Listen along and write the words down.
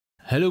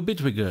Hello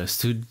Bitwiggers,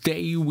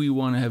 today we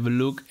want to have a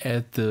look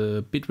at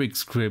the Bitwig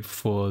script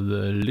for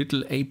the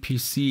little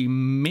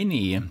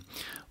APCmini,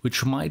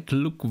 which might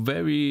look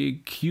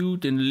very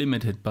cute and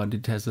limited, but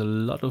it has a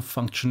lot of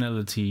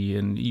functionality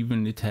and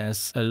even it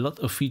has a lot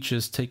of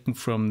features taken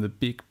from the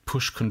big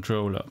push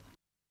controller.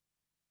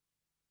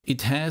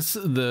 It has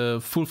the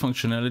full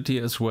functionality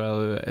as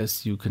well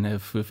as you can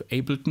have with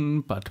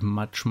Ableton, but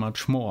much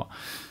more.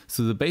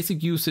 So the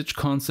basic usage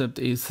concept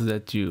is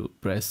that you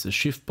press the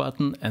shift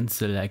button and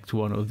select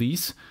one of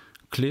these: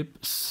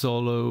 clip,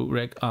 solo,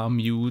 rec, arm,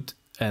 mute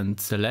and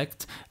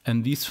select,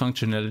 and this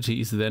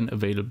functionality is then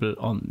available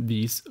on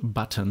these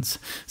buttons.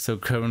 So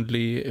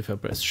currently if I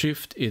press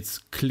shift, it's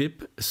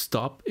clip,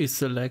 stop is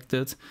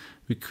selected.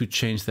 We could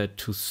change that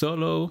to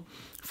solo,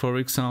 for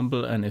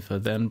example, and if I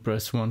then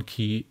press one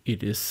key,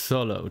 it is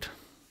soloed.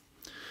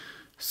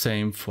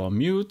 Same for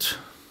mute.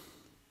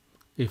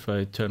 If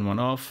I turn one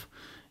off,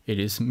 it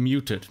is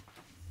muted.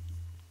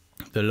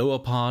 The lower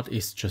part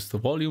is just the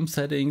volume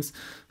settings.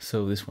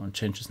 So this one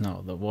changes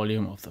now the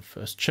volume of the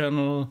first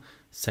channel,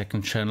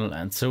 second channel,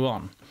 and so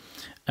on.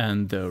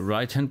 And the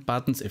right hand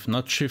buttons, if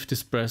not shift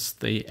is pressed,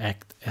 they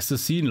act as a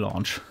scene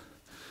launch.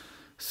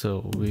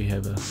 So we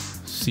have a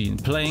scene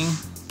playing.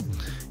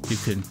 You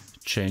can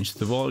change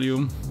the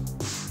volume.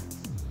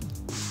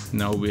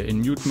 Now we're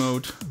in mute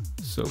mode,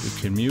 so we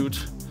can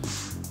mute.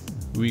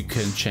 We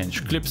can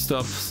change clip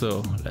stop,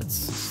 so let's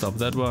stop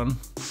that one.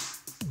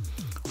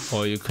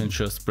 Or you can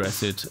just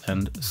press it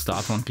and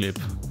start one clip.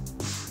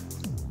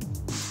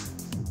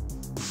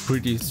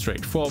 Pretty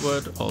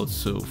straightforward.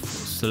 Also for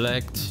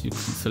select, you can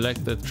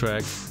select that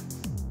track.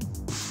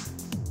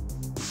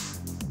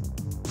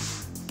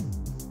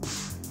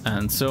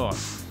 And so on.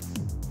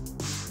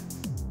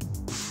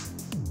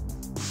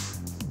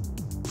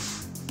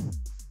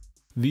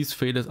 These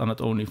faders are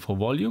not only for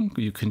volume,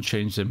 you can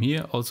change them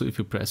here. Also, if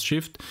you press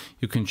shift,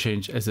 you can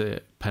change as a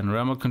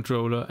panorama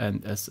controller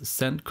and as a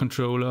send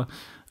controller.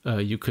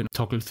 You can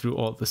toggle through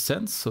all the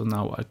sends. So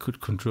now I could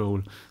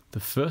control the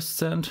first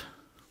send.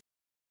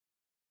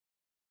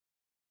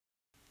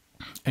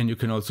 And you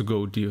can also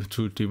go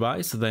to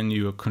device, then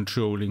you are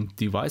controlling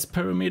device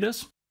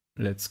parameters.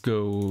 Let's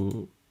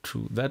go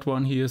to that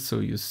one here. So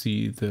you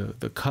see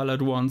the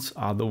colored ones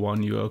are the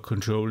one you are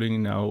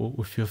controlling now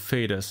with your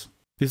faders.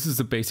 This is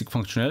the basic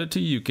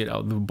functionality you get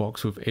out of the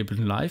box with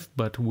Ableton Live,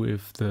 but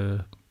with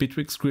the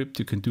Bitwig script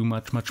you can do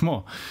much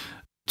more.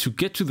 To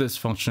get to this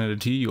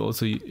functionality you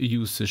also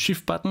use the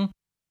shift button,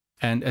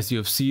 and as you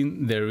have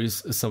seen there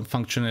is some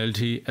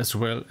functionality as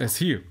well as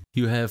here.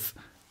 You have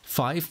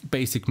 5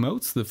 basic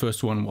modes. The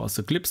first one was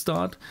a clip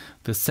start,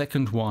 the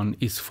second one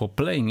is for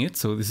playing it,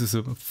 so this is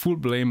a full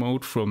play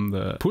mode from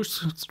the push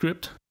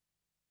script.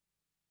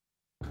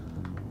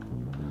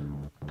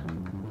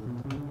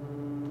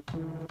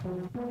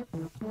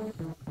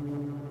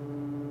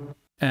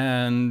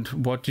 And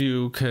what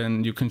you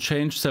can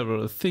change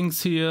several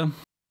things here.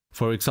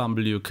 For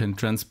example, you can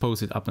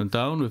transpose it up and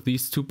down with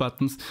these 2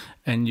 buttons,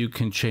 and you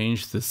can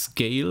change the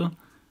scale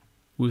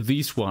with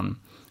these one.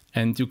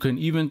 And you can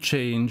even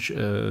change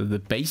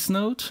the bass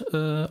note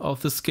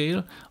of the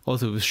scale,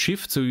 also with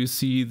shift. So you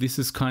see this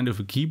is kind of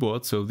a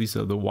keyboard. So these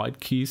are the white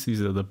keys,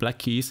 these are the black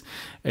keys.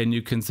 And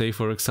you can say,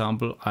 for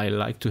example, I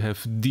like to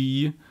have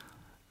D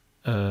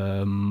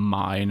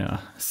minor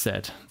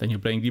set. Then you're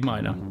playing D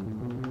minor.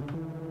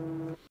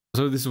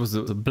 So this was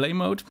the play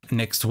mode.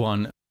 Next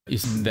one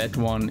is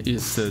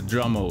the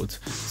drum mode.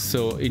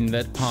 So in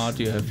that part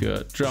you have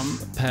your drum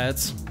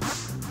pads,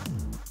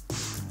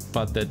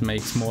 but that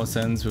makes more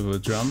sense with a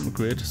drum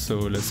grid. So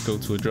let's go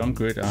to a drum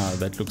grid.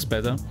 That looks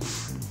better.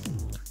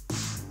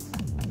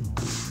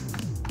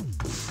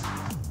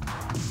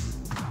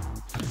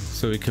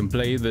 So you can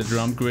play the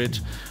drum grid.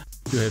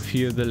 You have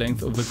here the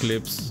length of the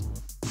clips.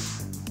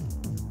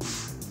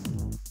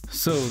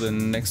 So the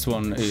next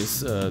one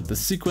is the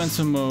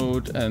sequencer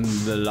mode, and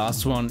the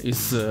last one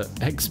is the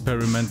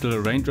experimental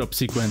raindrop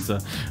sequencer,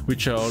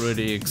 which I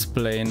already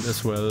explained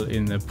as well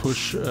in a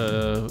push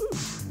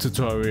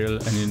tutorial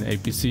and in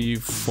APC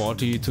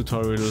 40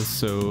 tutorials,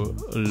 so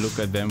look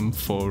at them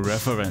for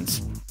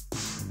reference.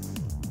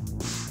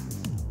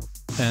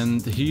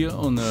 And here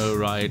on the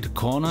right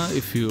corner,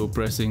 if you're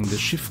pressing the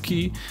shift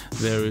key,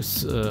 there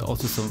is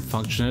also some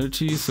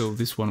functionality. So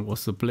this one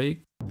was the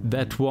play.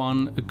 That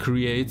one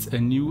creates a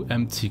new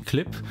empty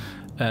clip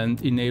and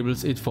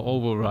enables it for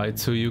override,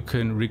 so you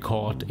can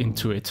record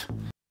into it.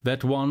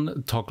 That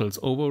one toggles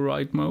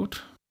override mode,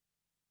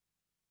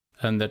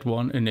 and that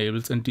one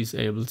enables and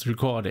disables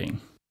recording.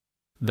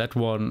 That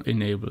one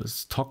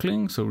enables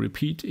toggling, so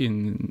repeat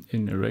in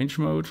arrange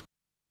mode.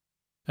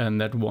 And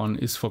that one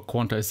is for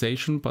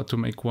quantization, but to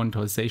make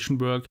quantization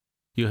work,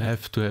 you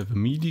have to have a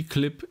MIDI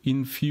clip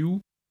in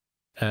view,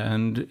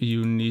 and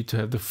you need to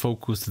have the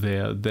focus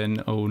there,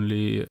 then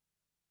only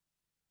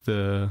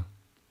the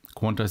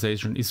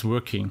quantization is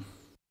working.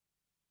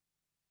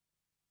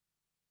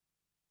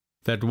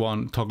 That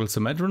one toggles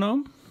the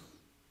metronome.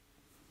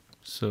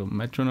 So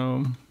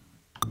metronome,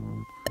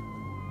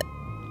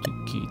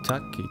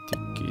 tiki-taki,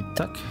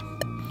 tiki-tak,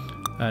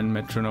 and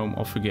metronome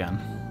off again.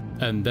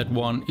 And that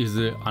one is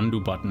the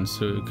undo button,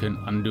 so you can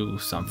undo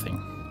something.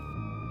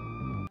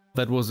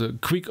 That was a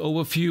quick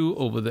overview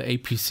over the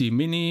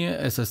APCmini.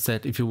 As I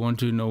said, if you want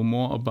to know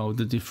more about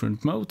the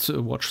different modes,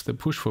 watch the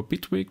Push for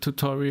Bitwig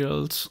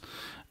tutorials,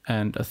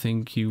 and I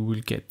think you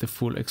will get the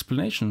full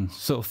explanation.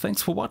 So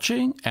thanks for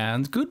watching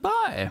and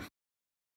goodbye!